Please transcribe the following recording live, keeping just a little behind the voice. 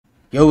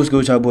Yo, what's good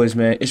with y'all boys,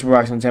 man? It's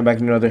roxsold, back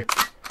in another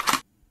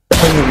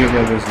video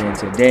again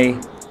today.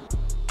 As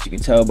you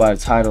can tell by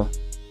the title,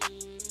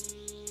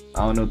 I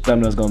don't know what the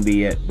thumbnail's gonna be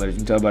yet, but as you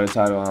can tell by the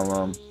title,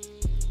 I'm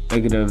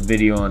making a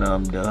video on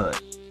Dahood.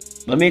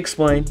 Let me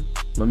explain.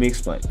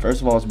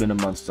 First of all, it's been a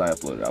month since I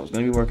uploaded. I was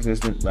gonna be more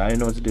consistent, but I didn't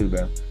know what to do,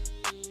 bro.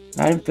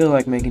 I didn't feel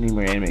like making any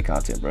more anime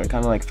content, bro. It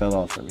kind of like fell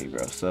off for me,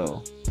 bro.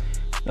 So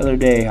the other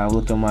day, I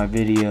looked on my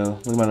video,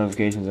 looked at my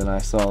notifications, and I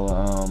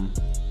saw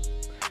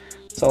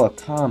a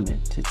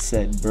comment. It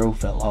said bro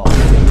fell off.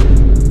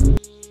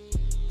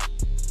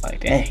 Like,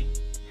 dang,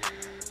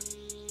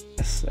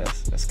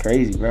 that's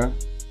crazy, bro.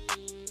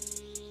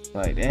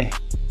 Like, dang.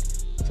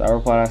 So I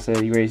replied, I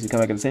said, you ready to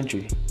come back in the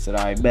century? He said,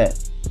 I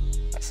bet.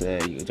 I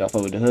said, y'all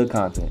fuck with the hood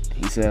content.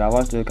 He said, I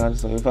watch the hood content,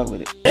 so we fuck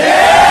with it.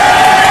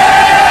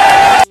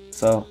 Yeah!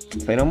 So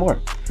say no more.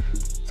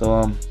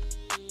 So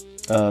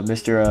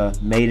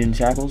Mr. Maiden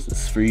Shackles,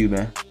 this is for you,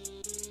 man.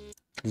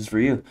 This is for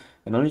you.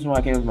 And the only reason why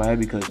I came up with my head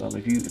because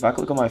if I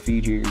click on my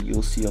feed here,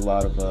 you'll see a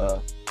lot of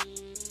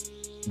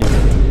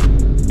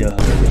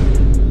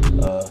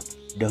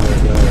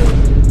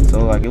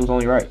So like, it was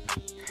only right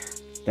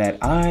that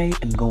I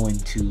am going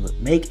to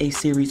make a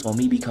series on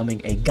me becoming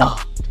a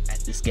god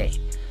at this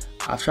game.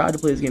 I've tried to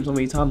play this game so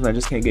many times and I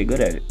just can't get good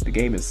at it. The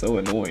game is so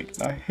annoying.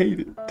 I hate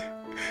it.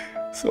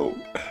 So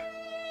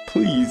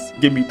please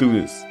get me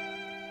through this.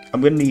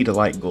 I'm gonna need a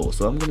like goal,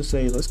 so I'm gonna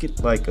say let's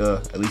get like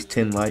at least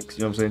 10 likes.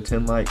 You know what I'm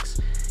saying? 10 likes,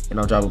 and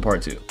I'll drop a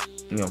part 2. You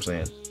know what I'm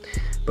saying?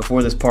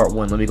 Before this part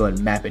 1, let me go ahead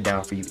and map it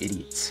down for you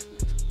idiots.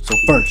 So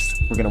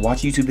first, we're gonna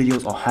watch YouTube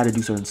videos on how to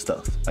do certain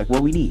stuff, like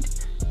what we need.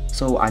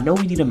 So I know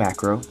we need a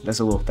macro. That's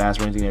a little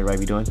fast range thing everybody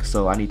be doing.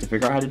 So I need to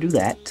figure out how to do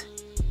that.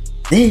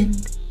 Then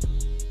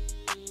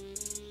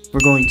we're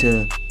going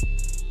to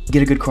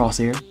get a good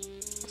crosshair,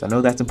 because I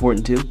know that's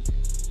important too.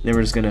 Then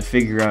we're just gonna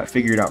figure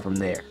it out from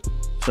there.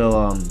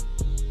 So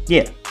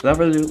yeah, without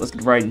further ado, let's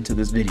get right into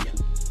this video.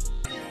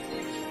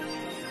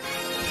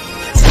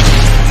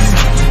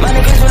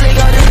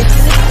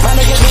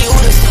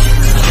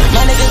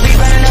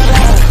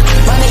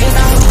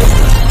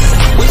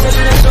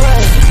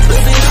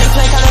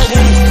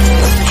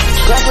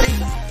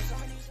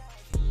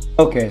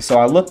 Okay, so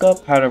I look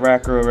up how to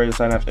macro radio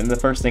sign up, and the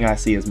first thing I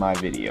see is my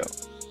video.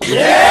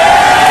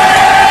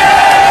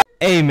 Yeah!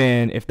 Hey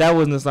man, if that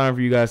wasn't a sign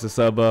for you guys to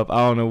sub up,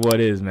 I don't know what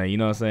is, man. You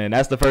know what I'm saying?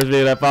 That's the first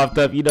video that popped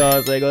up. You know what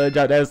I'm saying? Go ahead and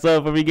drop that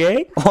sub for me,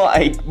 gang.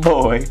 Like,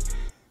 boy,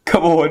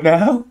 come on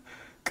now.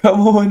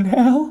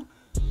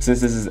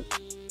 Since this is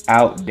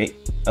updated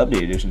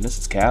edition, this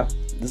is cap.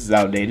 This is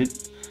outdated.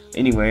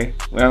 Anyway,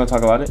 we're not gonna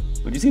talk about it.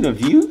 But you see the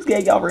views,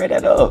 gang? Y'all ran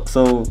that up.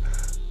 So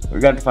we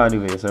got to find a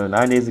new video. So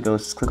 9 days ago,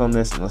 let's just click on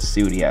this and let's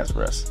see what he has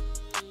for us.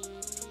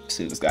 Let's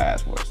see what this guy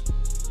has for us.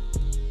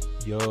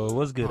 Yo,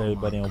 what's good,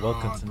 everybody, and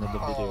welcome to another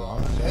video.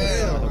 I'm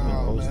sorry I've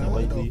been posting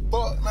lately,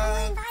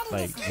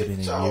 like within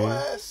a year.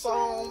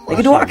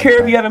 Nigga, do I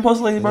care if you haven't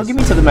posted lately, bro? Give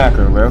me to the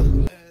macro, bro.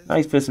 Now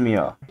he's pissing me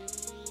off.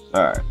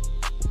 Alright.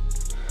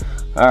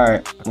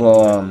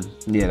 Well,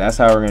 yeah, that's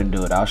how we're gonna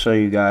do it. I'll show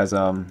you guys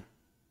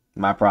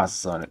my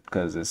process on it,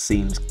 because it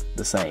seems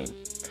the same.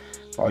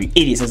 For all you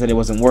idiots that said it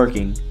wasn't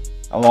working,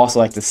 I would also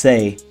like to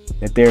say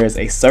that there is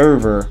a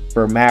server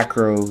for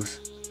macros,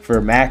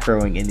 for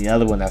macroing, and the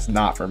other one that's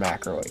not for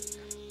macroing.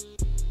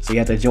 So you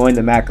have to join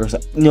the macros.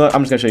 You know what?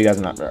 I'm just gonna show you guys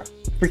not, bro.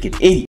 Freaking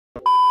idiot.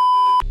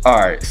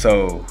 Alright,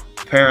 so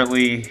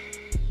apparently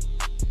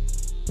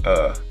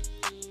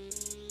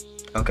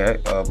okay,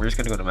 we're just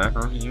gonna go to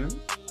macro here.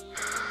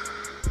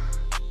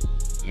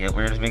 Yeah,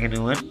 we're just making a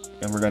new one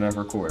and we're gonna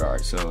record.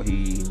 Alright, so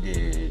he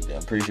did,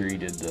 I'm pretty sure he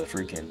did the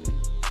freaking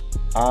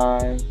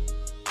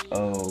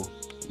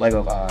Lego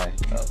of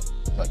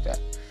like that.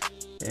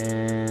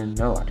 And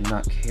no, I do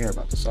not care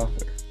about the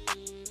software.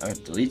 I have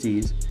to delete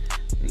these.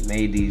 He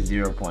made these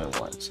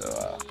 0.1,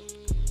 so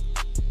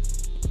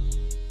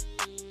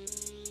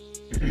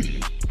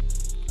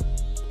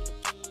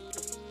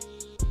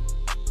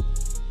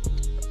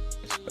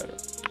it's better.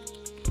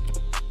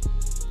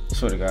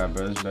 Swear to God,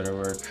 bro, this better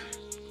work.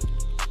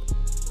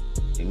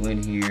 He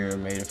went here,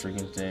 made a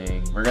freaking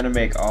thing. We're gonna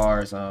make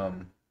ours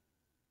don't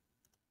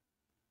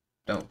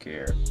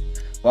care.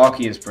 Ball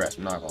key is pressed,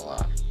 I'm not gonna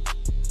lie.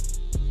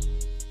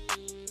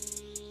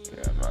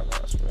 Yeah, I'm not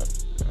gonna spread.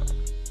 No.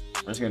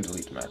 We're just gonna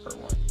delete the macro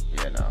one.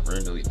 Yeah, no, we're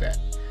gonna delete that.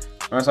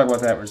 We're gonna talk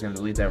about that. We're just gonna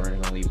delete that. We're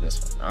gonna leave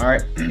this one. All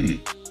right.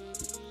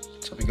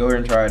 So we go here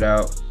and try it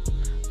out.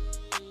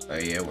 Oh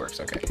yeah, it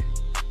works. Okay.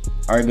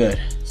 All right, good.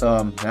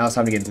 So now it's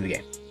time to get into the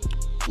game.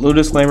 Little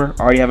disclaimer: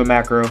 I already have a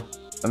macro.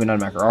 I mean, not a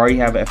macro. I already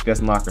have an FPS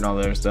unlocker and all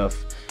the other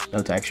stuff.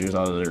 No textures,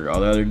 all the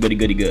other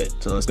goody good.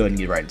 So let's go ahead and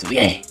get right into the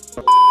game.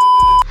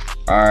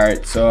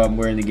 Alright, so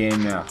we're in the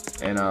game now,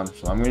 and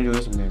so I'm gonna do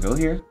this. I'm gonna go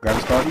here, grab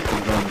this party,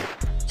 we're going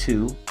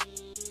 2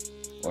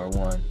 or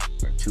 1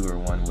 or 2 or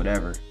 1,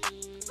 whatever.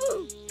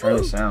 Turn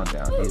the sound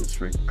down. Jesus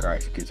freaking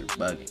Christ, you kids are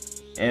bugging.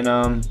 And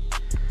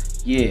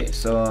yeah,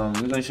 so I'm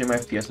gonna show you my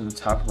FPS on the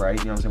top right.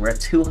 You know what I'm saying? We're at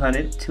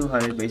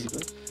 200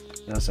 basically.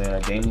 know what I'm saying?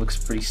 That game looks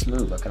pretty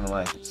smooth. I kind of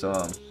like it.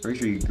 So pretty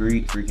sure you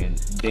greet freaking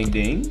ding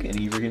ding, and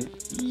you freaking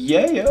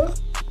yeah.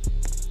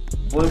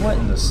 Boy, what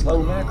in the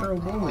slow macro,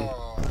 boy?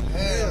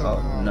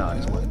 Oh no,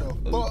 this one.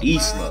 E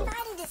slow.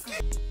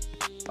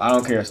 I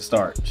don't care. It's a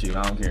start. Shoot,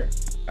 I don't care.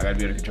 I gotta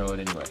be able to control it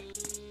anyway.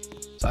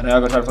 So I know y'all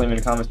gonna try to play me in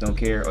the comments. Don't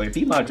care. Oh, you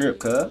beat my drip,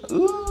 cuz.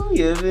 Ooh,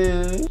 yeah,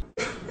 man.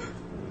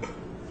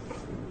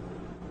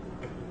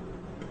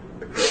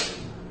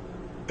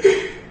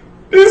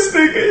 This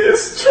nigga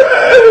is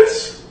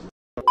trash.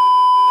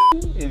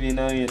 If you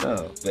know, you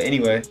know. But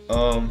anyway,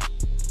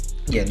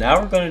 yeah. Now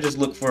we're gonna just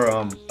look for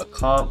a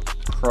comp.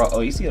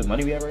 Oh, you see the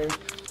money we have right here?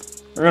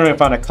 We're gonna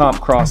find a comp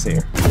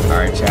crosshair. All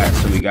right, chat.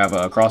 So we got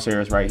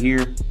crosshairs right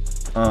here.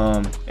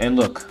 And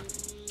look,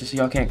 just so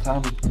y'all can't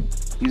clown me,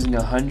 using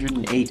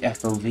 108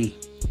 FOV.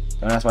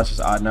 Don't ask why it's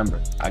just an odd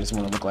number. I just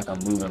want to look like I'm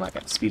moving like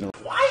at the speed of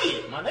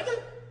Quiet, my nigga.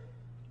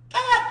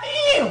 God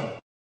damn.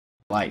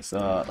 lights.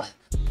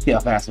 See how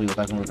fast we look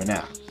like I'm moving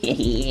now.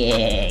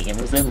 Yeah,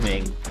 I'm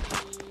zooming.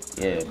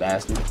 Yeah,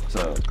 bastard.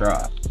 So,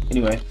 grab.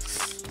 Anyway,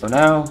 so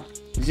now,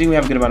 you see we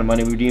have a good amount of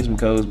money. We redeemed some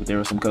codes, but there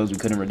were some codes we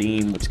couldn't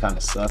redeem, which kind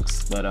of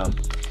sucks. But,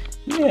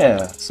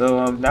 yeah.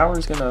 So, now we're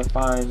just gonna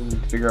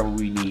figure out what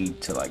we need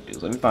to, like, do.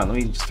 So let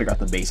me just figure out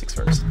the basics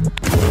first.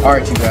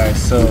 Alright, you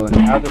guys. So,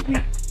 now that we...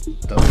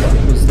 The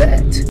fuck was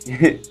that?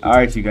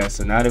 Alright, you guys.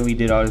 So, now that we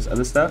did all this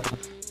other stuff, you know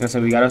what I'm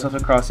saying? We got ourselves a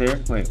crosshair.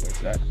 Wait, where's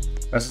that?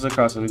 Got ourselves a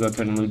crosshair. We go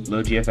to the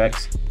low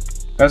GFX.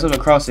 Got ourselves a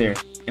crosshair.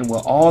 And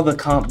what all the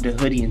comp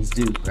Dahoodians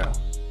do, bro.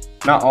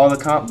 Not all the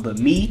comp, but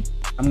me,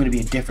 I'm gonna be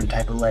a different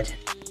type of legend.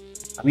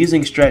 I'm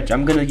using stretch.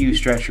 I'm gonna use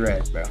stretch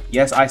res, bro.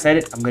 Yes, I said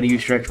it. I'm gonna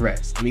use stretch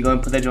res. Let me go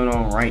and put that joint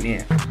on right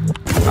now.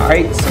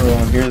 Alright, so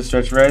here's the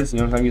stretch res. You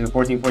know, I'm using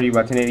 1440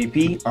 by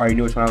 1080p. I already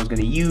knew which one I was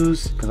gonna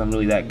use because I'm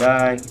really that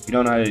guy. If you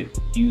don't know how to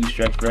use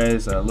stretch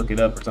res, look it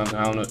up or something.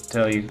 I don't know what to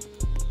tell you.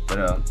 But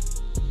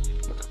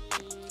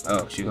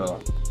oh shoot, hold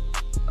on.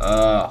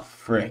 Oh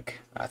frick.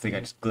 I think I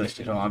just glitched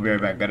it. Hold on, I'll be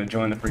right back. Gotta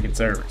join the freaking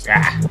servers.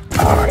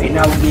 Alright,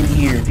 now we in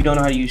here. If you don't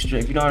know how to use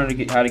stretch, if you don't know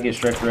how to get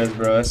stretch res,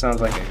 bro, that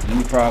sounds like a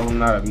you problem,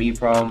 not a me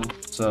problem.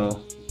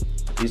 So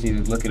you just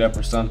need to look it up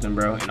or something,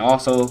 bro. And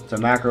also to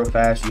macro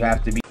fast, you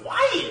have to be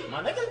Quiet,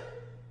 my nigga.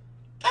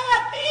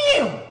 God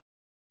damn.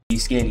 be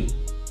skinny.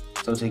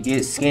 So to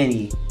get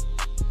skinny,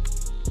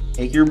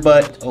 take your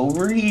butt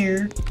over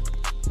here,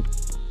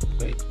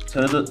 wait,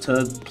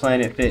 to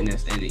Planet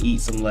Fitness and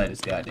eat some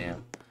lettuce,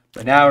 goddamn.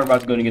 But now we're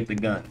about to go and get the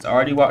guns. I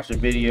already watched the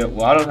video.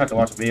 Well, I don't have to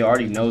watch the video. I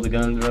already know the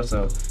guns, bro.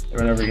 So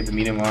whenever you get the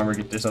medium armor,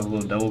 get yourself a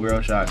little double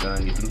barrel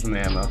shotgun, get them some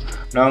ammo.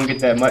 Now I don't get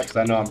that much because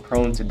I know I'm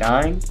prone to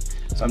dying.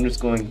 So I'm just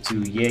going to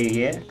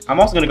yeah.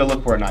 I'm also gonna go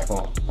look for a knife.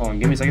 Hold on,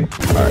 give me a second.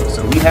 All right,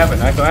 so we have a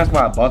knife. Don't ask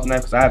why I bought the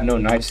knife because I have no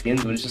knife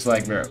skins. But it's just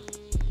like, bro,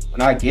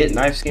 when I get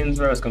knife skins,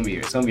 bro, it's gonna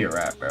be a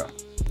wrap, bro.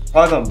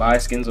 Probably gonna buy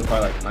skins with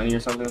probably like money or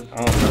something.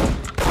 I don't know.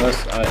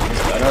 Plus, I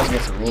know it's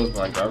against the rules, but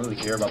like, do I really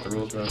care about the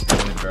rules, bro?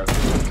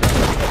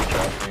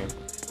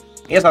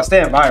 Yes, I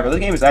stand by it, but this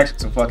game is actually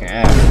some fucking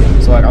ass.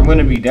 So like, I'm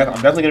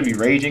definitely gonna be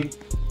raging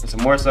and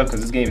some more stuff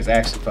because this game is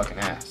actually fucking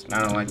ass. And I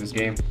don't like this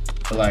game,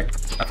 but like,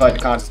 I feel like the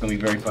content's gonna be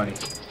very funny.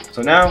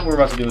 So now what we're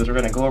about to do is we're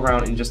gonna go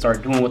around and just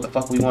start doing what the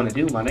fuck we want to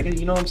do, my nigga.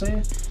 You know what I'm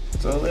saying?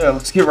 So yeah,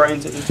 let's get right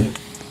into this shit.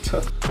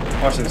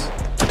 Watch this.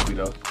 Here we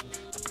go.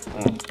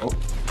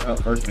 Oh,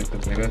 first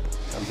victims, nigga.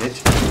 I'm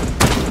bitch.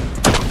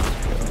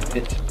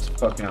 Bitch. Just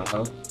fuck down,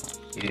 ho.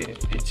 Yeah,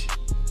 bitch.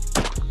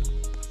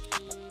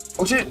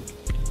 Oh shit!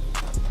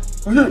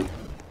 Oh shit!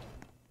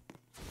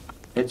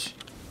 Bitch.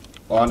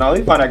 Oh no, let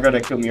me find that girl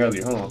that killed me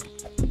earlier. Hold on.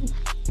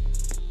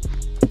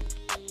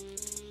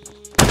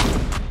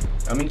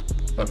 I mean,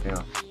 fuck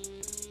down.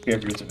 Care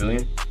if you're a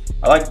civilian.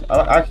 I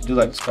actually do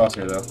like this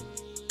crosshair though.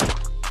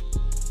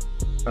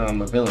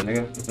 I'm a villain,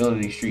 nigga. I'm a villain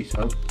in these streets,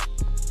 ho.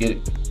 Get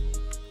it.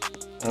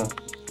 Oh.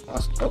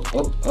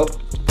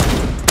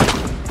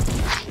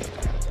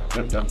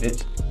 Jump,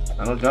 bitch.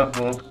 I don't jump,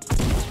 hold on.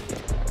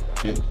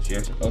 Shit, she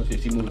actually, oh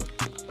shit, she moving.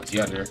 Oh, she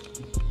out there.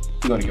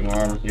 She gonna get more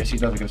armor. Yeah, she's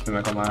definitely gonna spin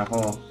back on my eye.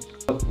 Hold on.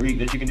 Oh, read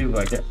that you can do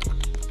like that.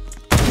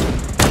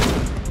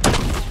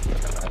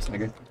 Nice,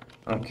 nigga.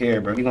 I don't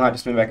care, bro. You gonna have to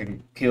spin back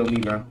and kill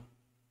me, bro.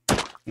 You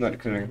gonna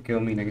have to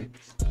kill me, nigga.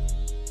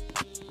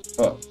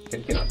 Oh,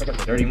 can I pick up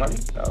the dirty money?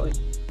 Golly.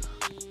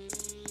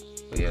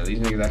 But yeah, these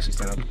niggas actually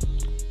stand up.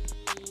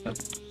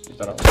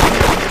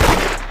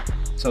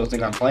 So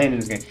think I'm playing in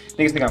this game.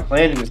 Niggas think I'm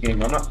playing in this game,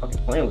 but I'm not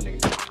fucking playing with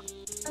niggas.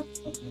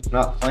 I'm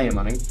not playing,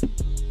 my nigga.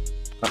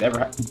 Not ever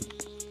happen.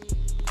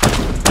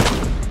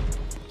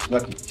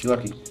 She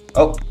lucky.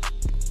 Oh.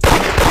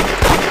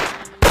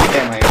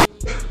 Damn, I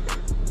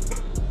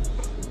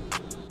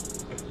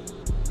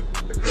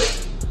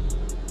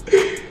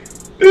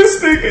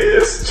This nigga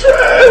is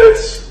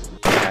trash.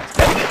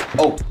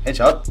 Oh,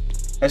 headshot.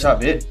 Headshot,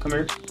 bitch. Come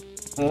here.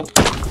 Come on.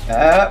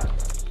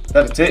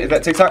 Is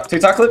that TikTok?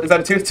 TikTok clip? Is that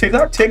a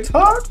TikTok?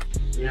 TikTok?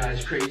 You know,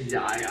 it's crazy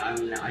that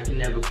I can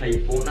never play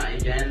Fortnite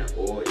again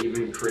or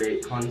even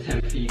create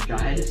content for you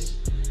guys.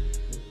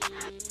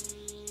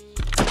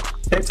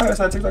 TikTok? Is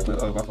that TikTok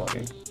clip? Oh, my fault,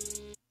 game.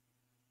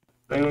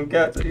 I ain't gonna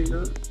get to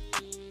you.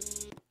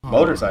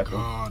 motorcycle.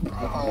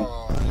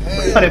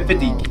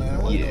 150.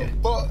 Yeah.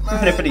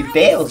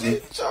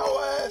 150,000.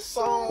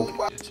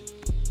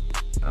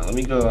 Let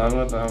me go. I'm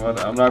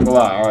not gonna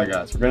lie. All right,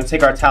 guys, we're gonna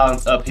take our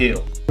talents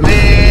uphill.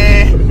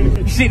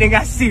 Man, shit ain't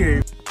got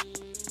serious.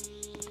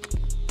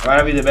 Might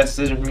not be the best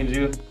decision for me to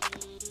do.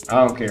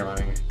 I don't care, my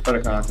nigga. For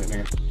the content,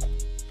 nigga.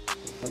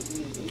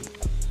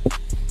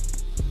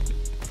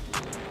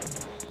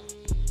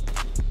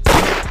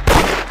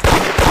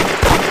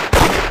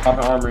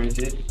 Popping armor and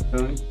shit.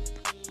 Feel me?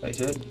 Like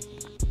shit.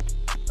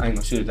 I ain't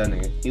gonna shoot at that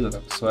nigga. He look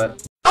like a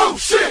sweat. Oh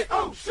shit!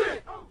 Oh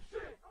shit! Oh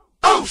shit!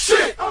 Oh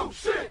shit! Oh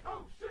shit!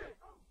 Oh shit!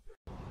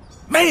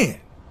 Man,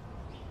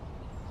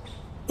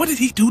 what did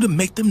he do to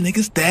make them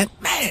niggas that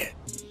mad?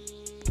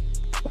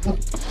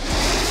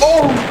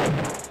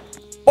 Oh!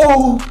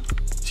 Oh!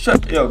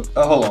 Shut, yo,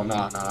 hold on,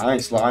 nah, I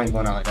ain't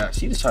going out like that.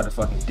 She just tried to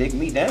fucking dig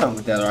me down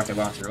with that rocket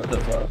launcher. What the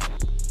fuck?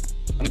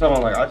 I'm talking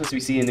about, like, I just be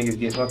seeing niggas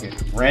get fucking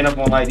ran up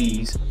on like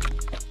these.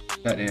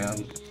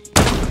 Goddamn.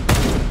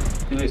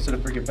 Do this to the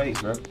freaking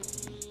face, bro.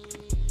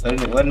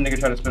 Let a nigga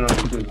try to spin on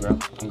you too, bro.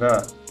 Oh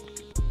God.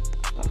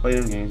 Don't play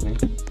them games,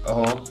 nigga. Oh,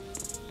 hold on.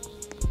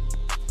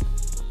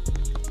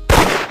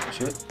 Oh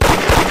shit.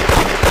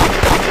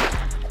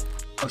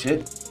 Oh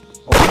shit.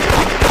 Oh.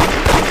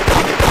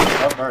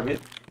 Alright,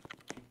 bitch.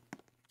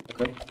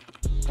 Okay.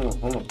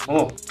 Hold on.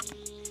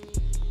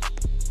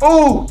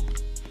 Oh!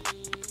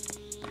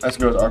 That's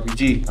girl's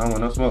RPG. I don't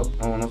want no smoke.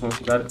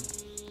 She got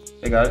it.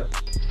 They got it.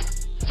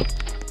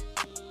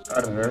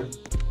 Out of there.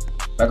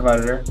 Back up out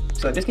of there.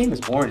 So like, this game is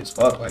boring as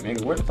fuck. Like,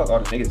 nigga, where the fuck all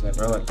the niggas at,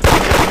 bro? Like,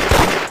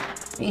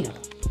 damn.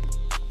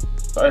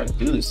 Sorry to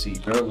do this to you,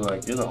 bro, but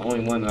like, you're the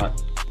only one that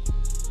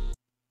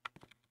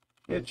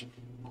bitch.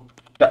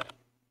 Bitch.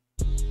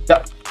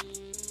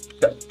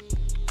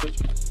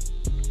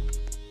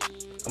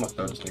 I'm gonna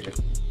throw this nigga.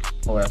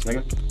 Whole ass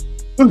nigga.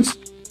 Boost!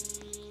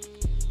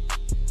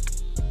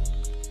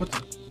 What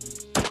the?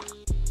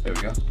 There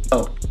we go.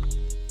 Oh.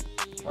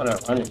 What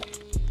up, honey?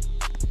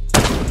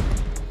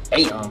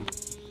 Damn.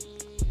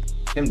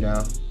 Him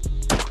down.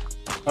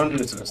 I want to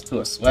do this to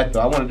a sweat,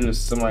 though. I want to do this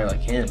to somebody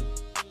like him.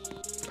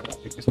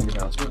 Pick this nigga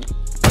down, too.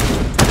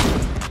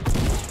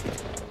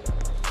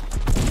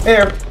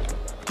 Air.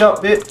 Jump,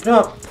 bitch.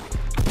 Jump.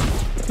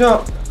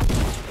 Jump.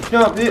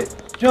 Jump, bitch.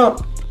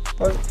 Jump.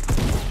 What?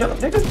 Jump,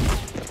 nigga.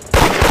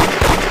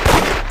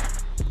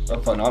 Oh,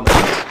 fuck, no,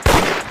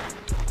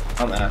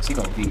 I'm ass. He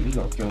gonna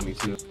kill me,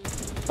 too.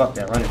 Fuck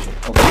that running shit.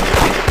 Oh,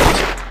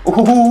 bitch.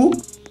 Ooh.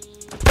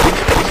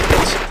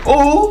 Bitch.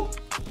 Ooh.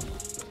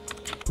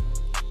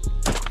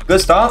 Good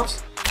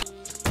stops.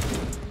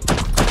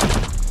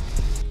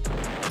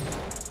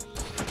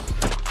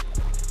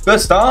 Good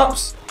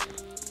stops.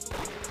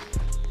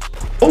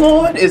 Hold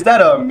on, is that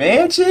a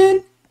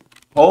mansion?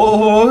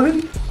 Hold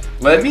on,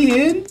 let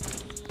me in.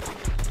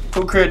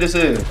 Who crib this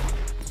is?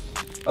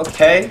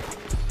 Okay.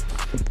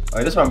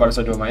 Alright, this is where I'm about to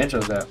start doing my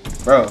intros at.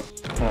 Bro,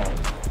 come on.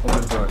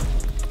 Open the door.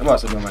 I'm about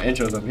to start doing my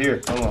intros up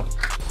here. Hold on.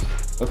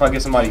 What if I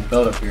get somebody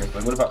built up here?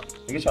 Like, what if I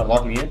get y'all to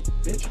lock me in,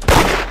 bitch?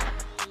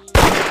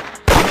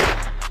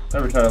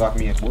 Never try to lock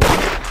me in, boy.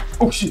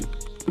 Oh shit.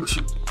 Oh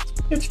shit.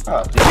 Bitch,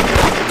 ah,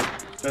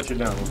 shut you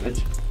down, little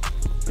bitch.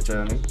 Bitch,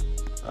 nigga.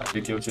 Alright,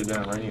 dick your shit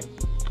down right here.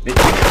 Bitch.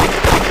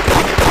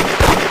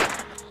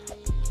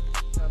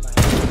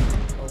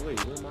 Oh wait,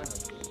 where am I?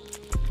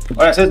 Oh,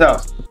 that's his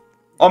house.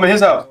 I'm in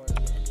his house.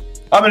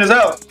 I'm in his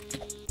house.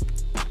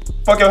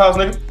 Fuck your house,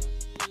 nigga.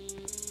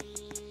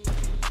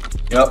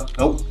 Yup.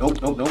 Nope.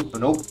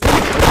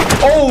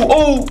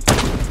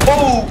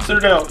 Oh. Sit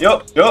her down.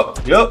 Yup.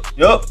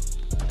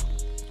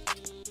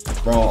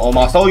 Bro, on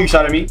my soul you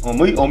shot at me. On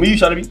me you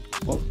shot at me.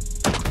 What?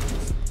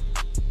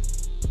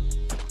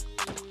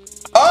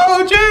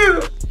 Oh,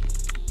 chill.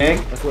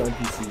 Gang. That's what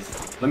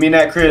NPCs. Let me in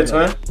that crib,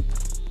 twin.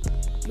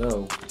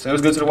 No. Say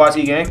what's good to the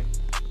YT gang.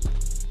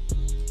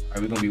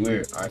 Alright, we gonna be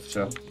weird. Alright, for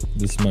sure.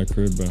 This is my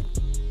crib, bro.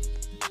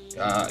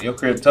 Your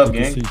crib tough,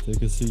 gang.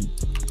 Take a seat.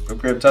 Your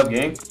crib tough,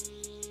 gang.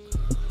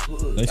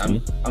 Nice,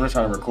 I'm just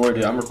trying to record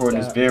it. I'm recording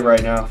this vid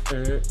right now.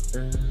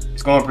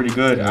 It's going pretty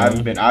good. Yeah. I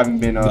haven't been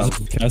This is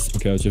the casting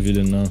couch, if you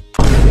didn't know.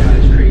 Yeah,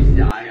 it's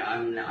crazy.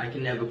 I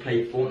can never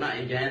play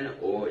Fortnite again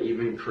or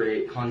even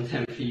create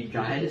content for you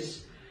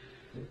guys.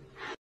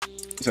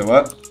 So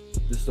what?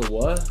 This is the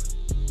what?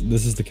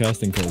 This is the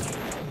casting couch.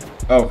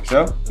 Oh, for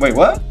sure. Wait,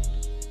 what?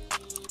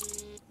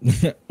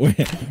 Wait,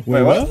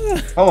 what?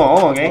 Hold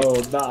on, gang. Oh,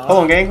 nah.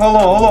 Hold on, gang. Hold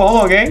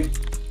on, gang.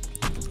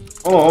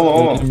 Hold I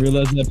on. didn't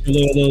realize that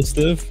pillow a little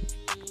stiff.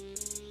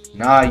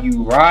 Nah,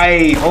 you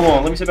right. Hold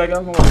on, let me sit back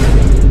down. Hold on.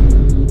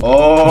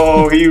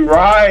 Oh, he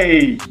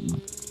right.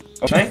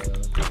 Oh, Shank.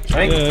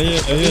 Yeah.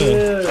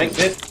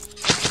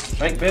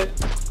 Shank bit.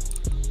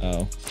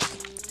 Oh.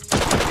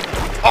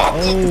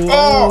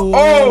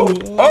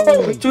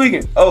 Oh, he's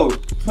tweaking. Oh,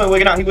 he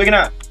wigging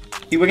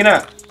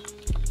out.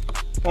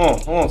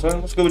 Hold on,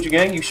 son. What's good with you,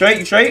 gang? You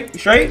straight?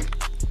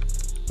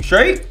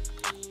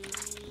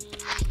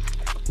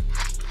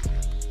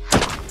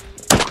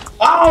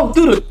 Oh,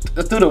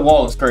 through the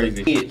wall is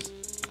crazy.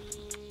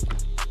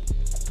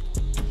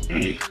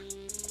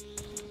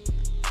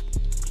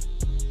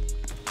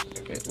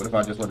 if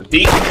I just let it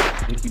take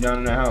you down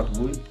in the house,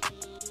 boy.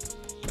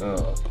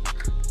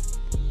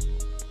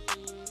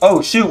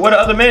 Oh shoot, where the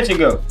other mansion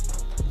go?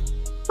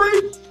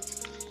 Free.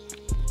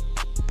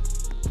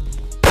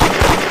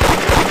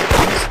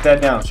 Sit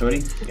that down,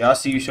 shorty. Yeah, I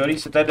see you, shorty.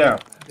 Sit that down.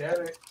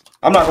 Damn it.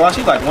 I'm not gonna lie,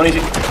 she's like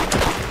 180.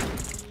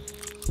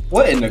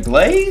 What in the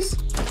glaze?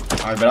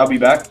 Alright, but I'll be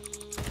back.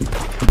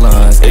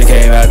 It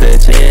came out the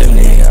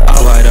chimney.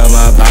 All white on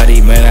my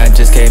body, man. I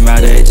just came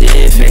out the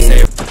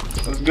jiffy.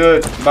 That's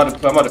good. I'm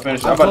about to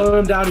finish. I'm calling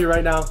him down here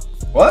right now.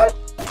 What?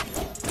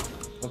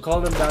 I'm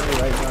calling him down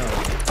here right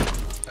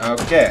now.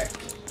 Okay.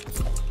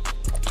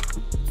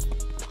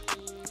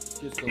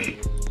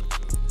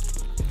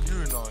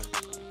 You're annoying.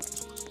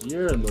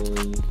 You're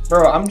annoying.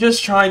 Bro, I'm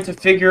just trying to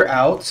figure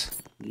out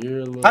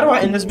You're annoying. how do I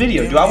end this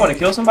video? Do I want to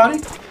kill somebody?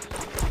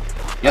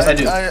 Yes, I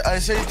do. I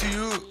say to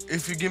you,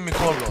 if you give me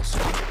core blocks.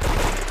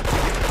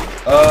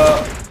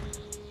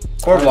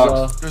 Core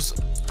blocks. Because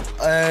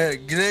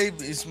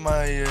Grave is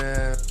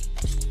my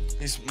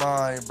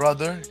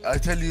brother. I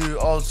tell you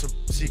also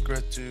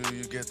secret to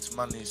you get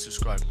money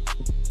subscribe.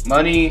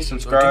 Money, So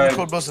give subscribe. me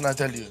core blocks and I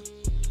tell you.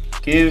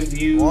 Give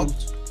you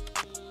What?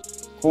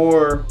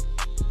 core.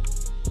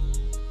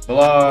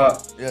 Blah.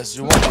 Yes,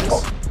 you want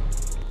this.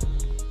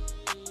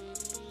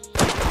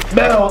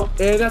 Bell.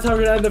 And that's how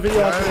we're gonna end the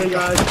video off today,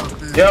 guys.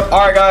 Yep.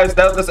 All right, guys.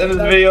 That's the end of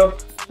the video.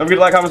 Don't forget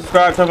to like, comment,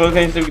 subscribe, turn on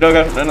notifications if you don't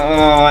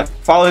got.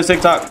 Follow his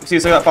TikTok. See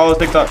his TikTok. Follow his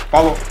TikTok.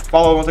 Follow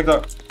him on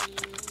TikTok.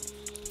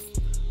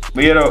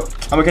 But yeah, though,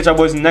 I'm gonna catch y'all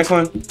boys in the next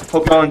one.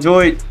 Hope y'all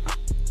enjoyed.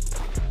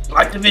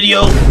 Like the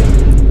video.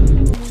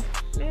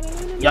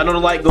 Y'all know the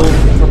like goal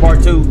for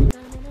part 2.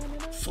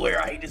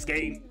 Swear I hate this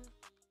game.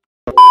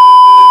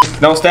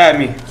 Don't stab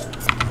me,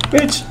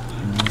 bitch.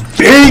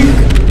 Big.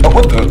 Oh,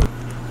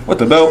 what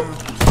the bell?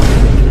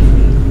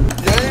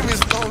 Your aim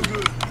is no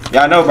good.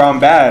 Yeah, I know, bro. I'm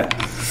bad.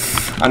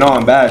 I know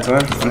I'm bad,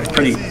 man. I'm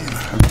pretty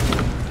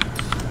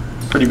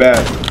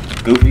bad.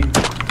 Goofy.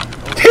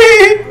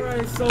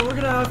 Alright, so we're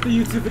gonna have the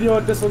YouTube video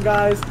with this one,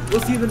 guys.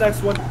 We'll see you in the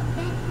next one.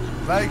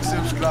 Like,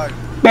 subscribe.